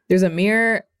corner. There's a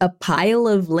mirror, a pile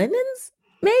of linens,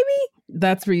 maybe?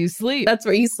 That's where you sleep. That's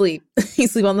where you sleep. You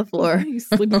sleep on the floor. You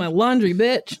sleep in my laundry,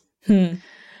 bitch.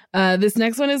 This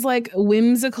next one is like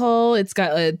whimsical. It's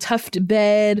got a tuft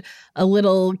bed, a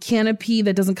little canopy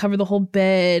that doesn't cover the whole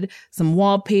bed, some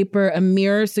wallpaper, a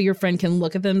mirror so your friend can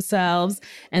look at themselves,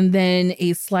 and then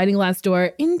a sliding glass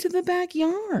door into the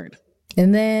backyard.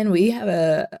 And then we have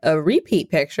a repeat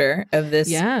picture of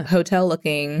this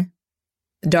hotel-looking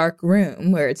dark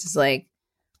room where it's just like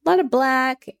a lot of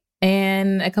black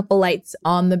and a couple lights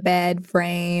on the bed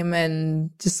frame and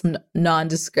just some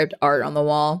nondescript art on the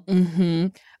wall. Mm-hmm.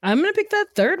 I'm going to pick that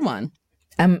third one.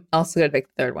 I'm also going to pick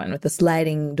the third one with the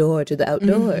sliding door to the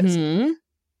outdoors. Mm-hmm.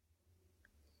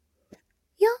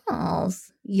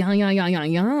 Y'alls.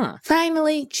 Yeah.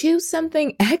 Finally, choose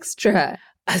something extra.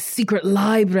 A secret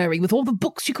library with all the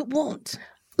books you could want.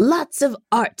 Lots of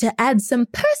art to add some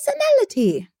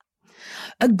personality.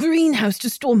 A greenhouse to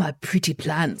store my pretty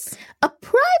plants. A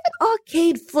private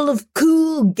arcade full of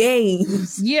cool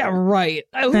games. Yeah, right.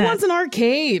 Who wants an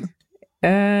arcade?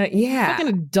 Yeah. Fucking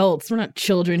adults. We're not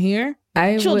children here.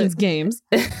 Children's games.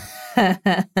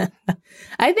 I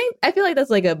feel like that's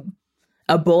like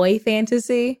a boy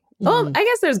fantasy. Well, I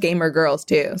guess there's gamer girls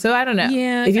too. So I don't know.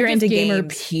 Yeah, if you're into gamer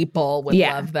games, people would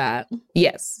love that.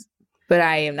 Yes. But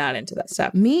I am not into that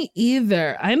stuff. Me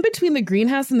either. I'm between the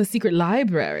greenhouse and the secret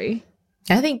library.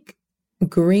 I think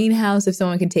greenhouse if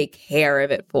someone can take care of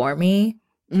it for me.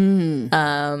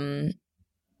 But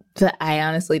I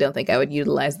honestly don't think I would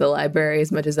utilize the library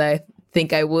as much as I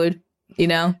think I would. You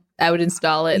know, I would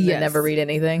install it and then never read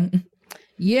anything.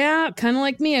 Yeah, kind of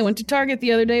like me. I went to Target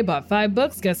the other day, bought 5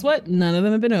 books. Guess what? None of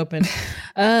them have been opened.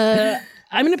 I'm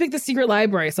going to pick the secret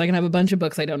library so I can have a bunch of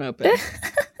books I don't open.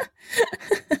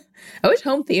 I wish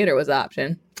home theater was an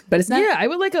option, but it's not. Yeah, I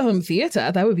would like a home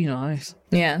theater. That would be nice.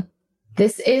 Yeah.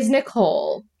 This is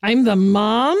Nicole. I'm the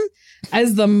mom.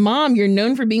 As the mom, you're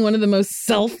known for being one of the most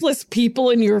selfless people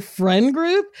in your friend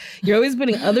group. You're always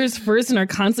putting others first and are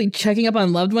constantly checking up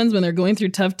on loved ones when they're going through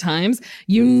tough times.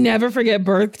 You never forget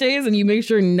birthdays and you make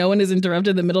sure no one is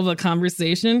interrupted in the middle of a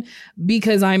conversation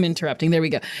because I'm interrupting. There we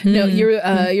go. No,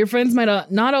 your friends might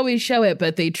not always show it,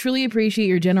 but they truly appreciate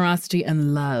your generosity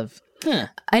and love. Huh.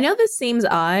 I know this seems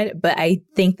odd, but I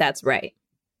think that's right.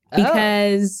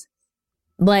 Because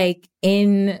like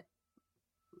in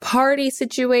party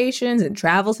situations and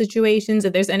travel situations,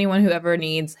 if there's anyone who ever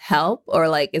needs help or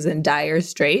like is in dire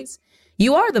straits,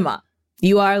 you are the mom.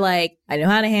 You are like, I know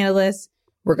how to handle this.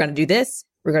 We're going to do this.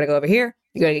 We're going to go over here.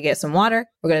 You're going to get some water.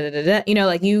 We're going to, you know,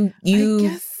 like you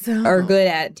are good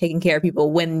at taking care of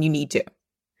people when you need to.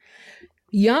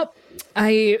 Yup.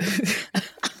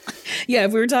 Yeah,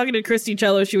 if we were talking to Christy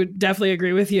Cello, she would definitely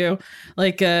agree with you.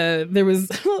 Like, there was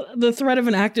the threat of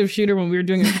an active shooter when we were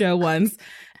doing a show once.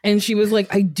 And she was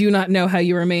like, I do not know how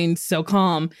you remained so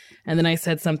calm. And then I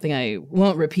said something I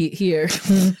won't repeat here.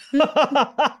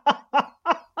 But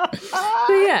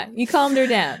yeah, you calmed her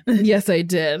down. Yes, I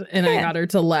did. And I got her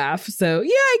to laugh. So,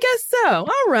 yeah, I guess so.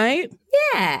 All right.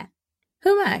 Yeah.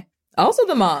 Who am I? Also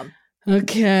the mom.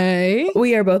 Okay.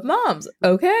 We are both moms.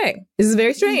 Okay. This is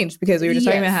very strange because we were just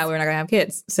talking about how we're not going to have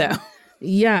kids. So,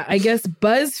 yeah, I guess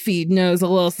BuzzFeed knows a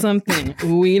little something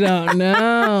we don't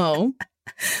know.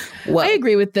 Well, I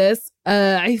agree with this.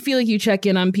 I feel like you check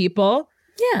in on people.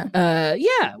 Yeah.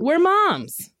 Yeah, we're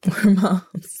moms. We're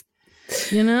moms.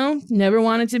 You know, never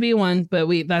wanted to be one, but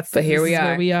here we are.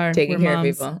 Where we are taking care of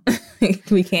people.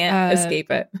 We can't escape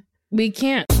it. We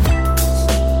can't.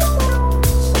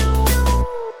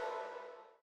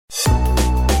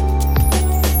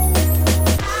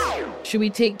 Should we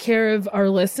take care of our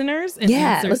listeners? And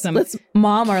let's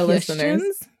mom our questions?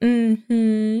 Listeners.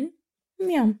 Mm-hmm.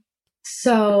 Yeah.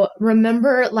 So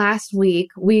remember last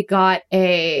week we got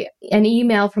an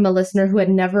email from a listener who had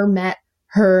never met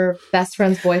her best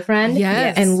friend's boyfriend.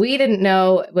 Yes. And we didn't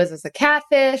know, was this a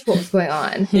catfish? What was going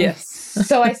on? Yes.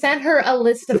 So I sent her a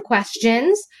list of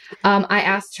questions. I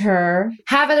asked her,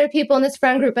 have other people in this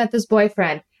friend group met this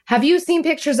boyfriend? Have you seen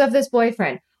pictures of this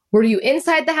boyfriend? Were you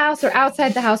inside the house or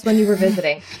outside the house when you were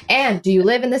visiting? And do you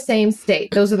live in the same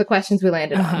state? Those are the questions we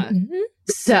landed on. Mm-hmm.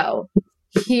 So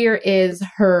here is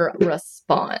her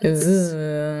response.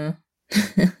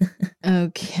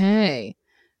 Okay.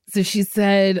 So she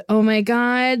said, oh my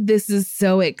God, this is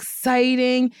so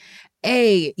exciting.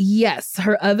 A, yes,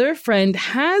 her other friend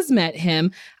has met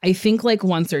him, I think like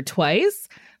once or twice.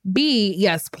 B,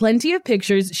 yes, plenty of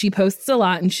pictures. She posts a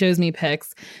lot and shows me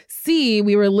pics. C,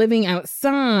 we were living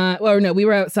outside. Or no, we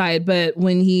were outside, but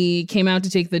when he came out to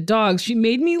take the dogs, she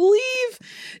made me leave.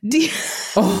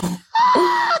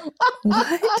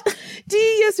 What? D,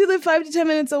 yes, we live 5 to 10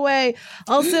 minutes away.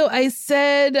 Also, I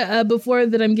said before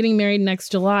that I'm getting married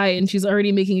next July, and she's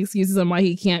already making excuses on why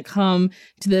he can't come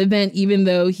to the event, even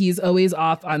though he's always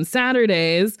off on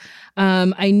Saturdays.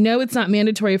 I know it's not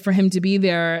mandatory for him to be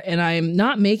there, and I'm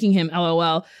not making him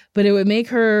LOL, but it would make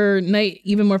her night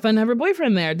even more fun to have her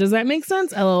boyfriend there. Does that make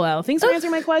sense? LOL. Thanks for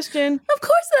answering my question. Of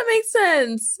course that makes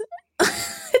sense.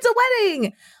 It's a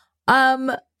wedding.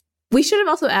 We should have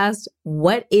also asked,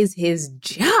 what is his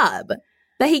job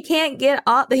that he can't get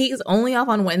off, that he is only off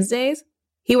on Wednesdays?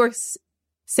 He works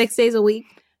 6 days a week.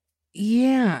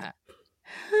 Yeah.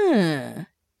 Huh.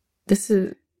 This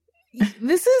is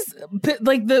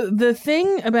like the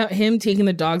thing about him taking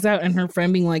the dogs out and her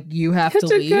friend being like, you have to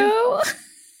leave. Go.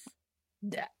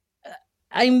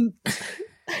 I'm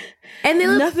and they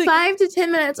live 5 to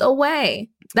 10 minutes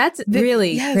away. That's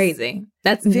really crazy.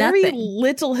 That's very nothing.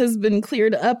 little has been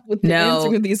cleared up with the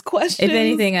answering of these questions. If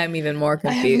anything, I'm even more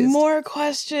confused. I have more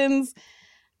questions.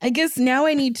 I guess now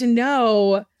I need to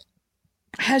know,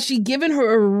 has she given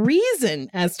her a reason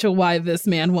as to why this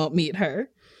man won't meet her?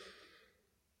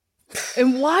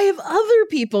 And why have other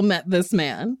people met this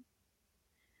man?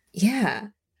 Yeah.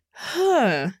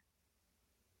 Huh.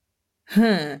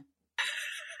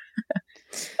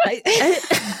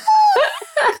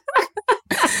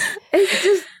 It's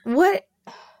just what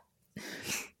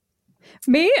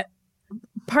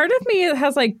part of me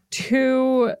has like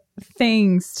two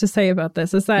things to say about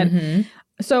this. Is that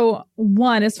so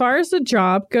one, as far as the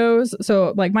job goes,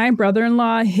 so like my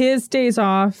brother-in-law, his days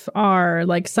off are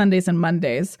like Sundays and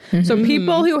Mondays. So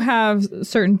people who have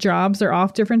certain jobs are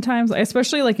off different times,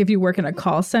 especially like if you work in a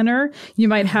call center, you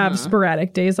might have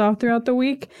sporadic days off throughout the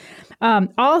week.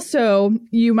 Also,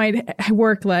 you might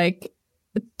work like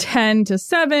 10 to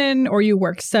 7, or you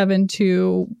work 7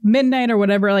 to midnight or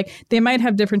whatever. Like they might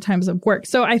have different times of work.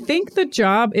 So I think the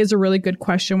job is a really good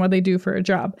question, what they do for a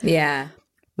job. Yeah.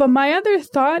 But my other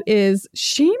thought is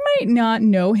she might not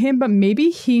know him, but maybe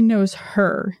he knows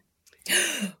her.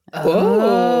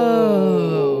 Oh.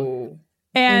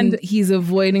 And he's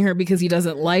avoiding her because he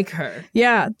doesn't like her.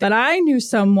 Yeah, that I knew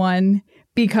someone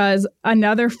because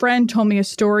another friend told me a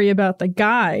story about the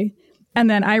guy. And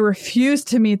then I refused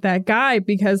to meet that guy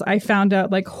because I found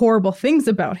out like horrible things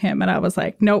about him. And I was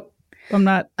like, nope, I'm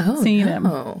not seeing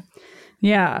him.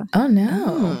 Yeah. Oh,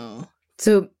 no.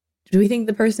 So do we think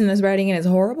the person that's writing it is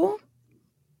horrible?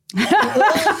 No,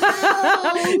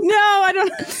 I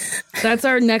don't. That's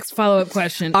our next follow-up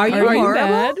question. Are you horrible?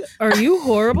 Bad? Are you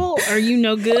horrible? Are you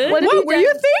no good? What were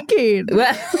you thinking?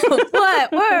 What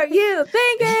were you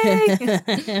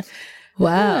thinking?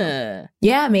 Wow.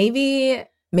 Yeah, maybe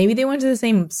they went to the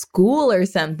same school or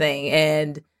something,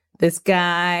 and this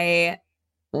guy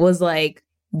was like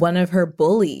one of her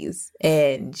bullies,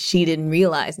 and she didn't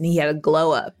realize, and he had a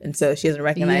glow up, and so she doesn't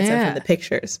recognize him from the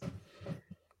pictures.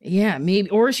 Yeah, maybe.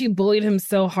 Or she bullied him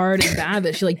so hard and bad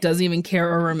that she like doesn't even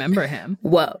care or remember him.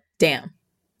 Whoa, damn.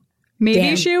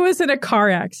 Maybe she was in a car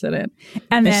accident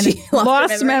and then she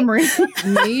lost memory.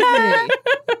 Maybe.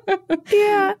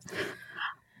 Yeah.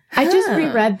 I just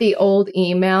reread the old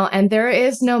email and there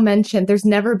is no mention. There's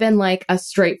never been like a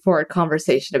straightforward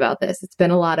conversation about this. It's been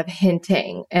a lot of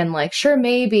hinting and like, sure,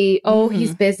 maybe,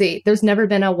 he's busy. There's never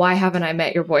been a why haven't I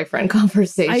met your boyfriend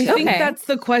conversation. I think that's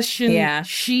the question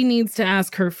she needs to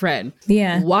ask her friend.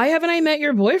 Yeah. Why haven't I met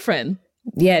your boyfriend?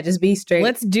 Yeah, just be straight.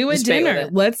 Let's do a dinner.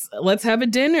 Let's have a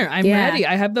dinner. I'm ready.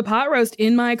 I have the pot roast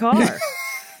in my car.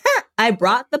 I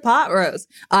brought the pot roast.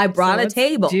 I brought a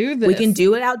table. Do this. We can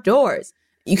do it outdoors.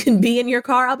 You can be in your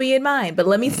car, I'll be in mine. But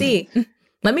let me see.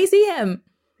 Let me see him.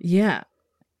 Yeah.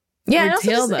 Yeah, and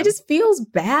also it just feels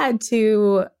bad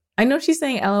to... I know she's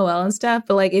saying LOL and stuff,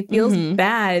 but like it feels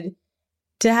bad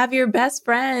to have your best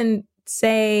friend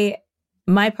say,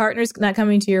 my partner's not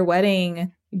coming to your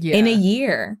wedding in a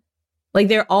year. Like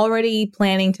they're already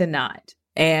planning to not.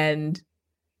 And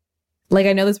like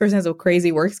I know this person has a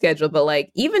crazy work schedule, but like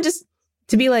even just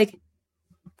to be like,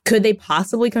 could they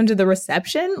possibly come to the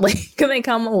reception? Like, can they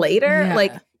come later? Yeah.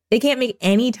 Like, they can't make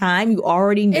any time. You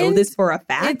already know this for a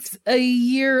fact. It's a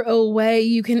year away.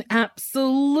 You can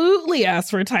absolutely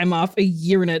ask for time off a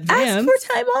year in advance. Ask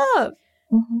for time off.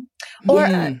 Or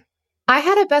I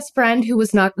had a best friend who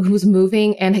was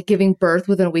moving and giving birth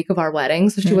within a week of our wedding,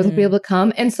 so she wasn't able to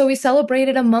come. And so we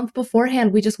celebrated a month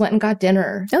beforehand. We just went and got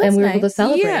dinner, and we were able to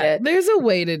celebrate it. There's a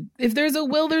way to. If there's a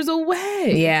will, there's a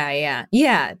way.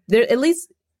 Yeah. There at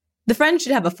least. The friend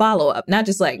should have a follow-up, not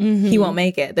just like, he won't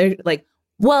make it. They're like,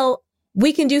 well,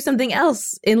 we can do something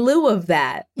else in lieu of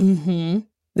that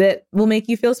that will make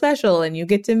you feel special and you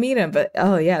get to meet him. But,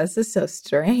 this is so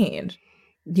strange.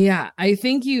 Yeah, I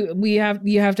think you have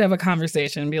to have a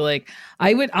conversation and be like,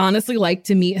 I would honestly like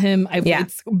to meet him.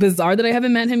 It's bizarre that I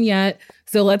haven't met him yet.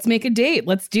 So let's make a date.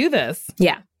 Let's do this.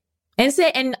 Yeah.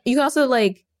 And you can also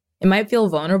like, it might feel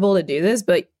vulnerable to do this,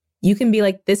 but you can be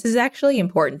like, this is actually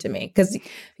important to me because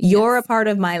you're a part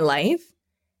of my life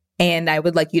and I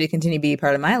would like you to continue to be a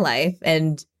part of my life.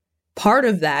 And part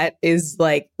of that is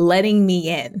like letting me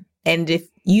in. And if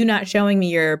you not showing me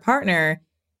your partner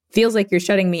feels like you're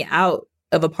shutting me out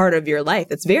of a part of your life,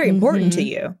 it's very important to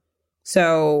you.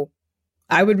 So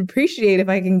I would appreciate if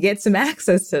I can get some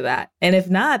access to that. And if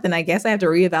not, then I guess I have to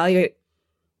reevaluate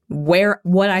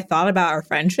what I thought about our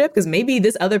friendship, because maybe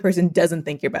this other person doesn't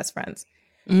think you're best friends.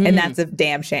 And that's a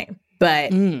damn shame.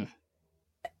 But even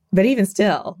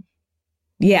still,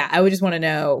 yeah, I would just want to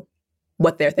know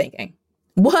what they're thinking.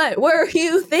 What were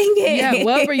you thinking? Yeah,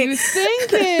 what were you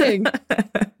thinking?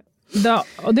 The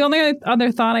only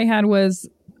other thought I had was,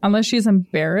 unless she's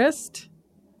embarrassed.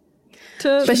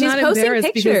 But she's not posting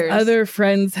embarrassed pictures. because other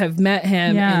friends have met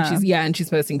him, Yeah. and she's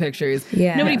posting pictures.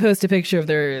 Yeah. Nobody posts a picture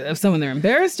of someone they're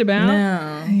embarrassed about.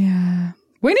 No. Yeah.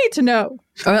 We need to know.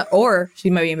 Or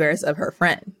she might be embarrassed of her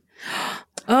friend.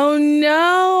 Oh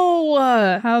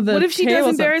no! How the what if she does tables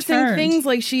have embarrassing turned. things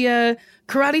like she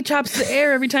karate chops the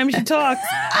air every time she talks?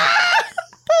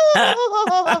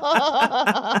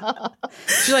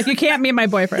 She's like, you can't meet my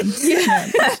boyfriend. Yeah.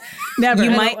 Never.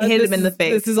 You might hit him in the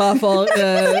face. This is awful.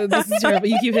 This is terrible.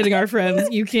 You keep hitting our friends.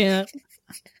 You can't.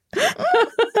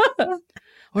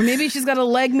 Or maybe she's got a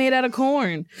leg made out of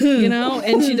corn,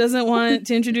 and she doesn't want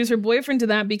to introduce her boyfriend to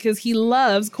that because he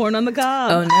loves corn on the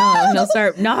cob. Oh no, he'll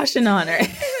start noshing on her.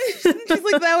 She's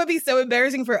like, that would be so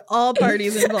embarrassing for all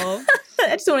parties involved.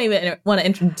 I just don't even want to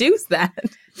introduce that.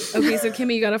 Okay, so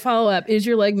Kimmy, you got to follow up. Is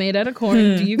your leg made out of corn?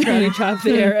 Do you karate chop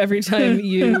the air every time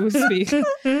you speak?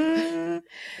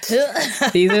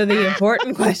 These are the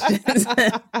important questions.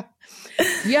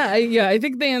 Yeah, I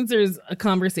think the answer is a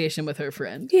conversation with her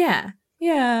friend. Yeah.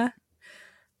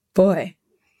 Boy,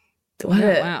 what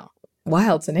a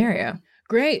wild scenario.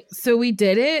 Great. So we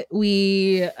did it.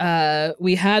 We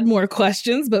had more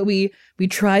questions, but we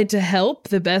tried to help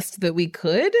the best that we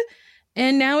could.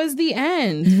 And now is the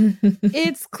end.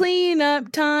 It's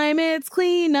cleanup time. It's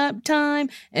cleanup time.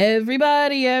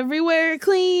 Everybody, everywhere,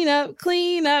 clean up,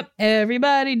 clean up.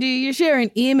 Everybody do your share and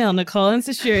email Nicole and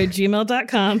Sasheer at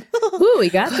gmail.com. Ooh, we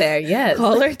got there. Yes.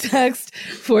 Call or text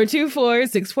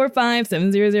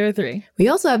 424-645-7003. We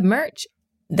also have merch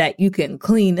that you can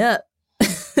clean up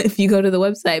if you go to the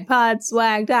website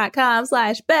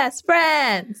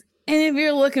podswag.com/bestfriends. And if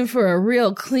you're looking for a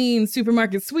real clean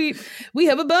supermarket sweep, we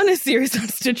have a bonus series on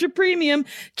Stitcher Premium.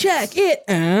 Check it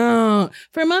out.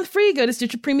 For a month free, go to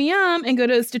Stitcher Premium and go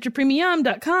to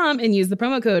StitcherPremium.com and use the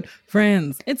promo code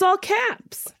FRIENDS. It's all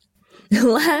caps.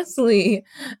 Lastly,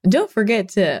 don't forget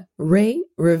to rate,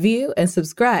 review, and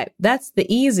subscribe. That's the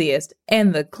easiest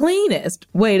and the cleanest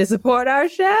way to support our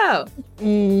show.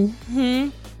 See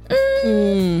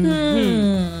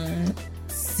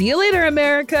you later,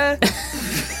 America.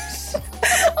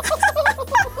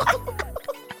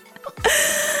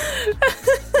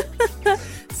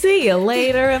 See you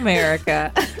later,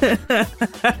 America.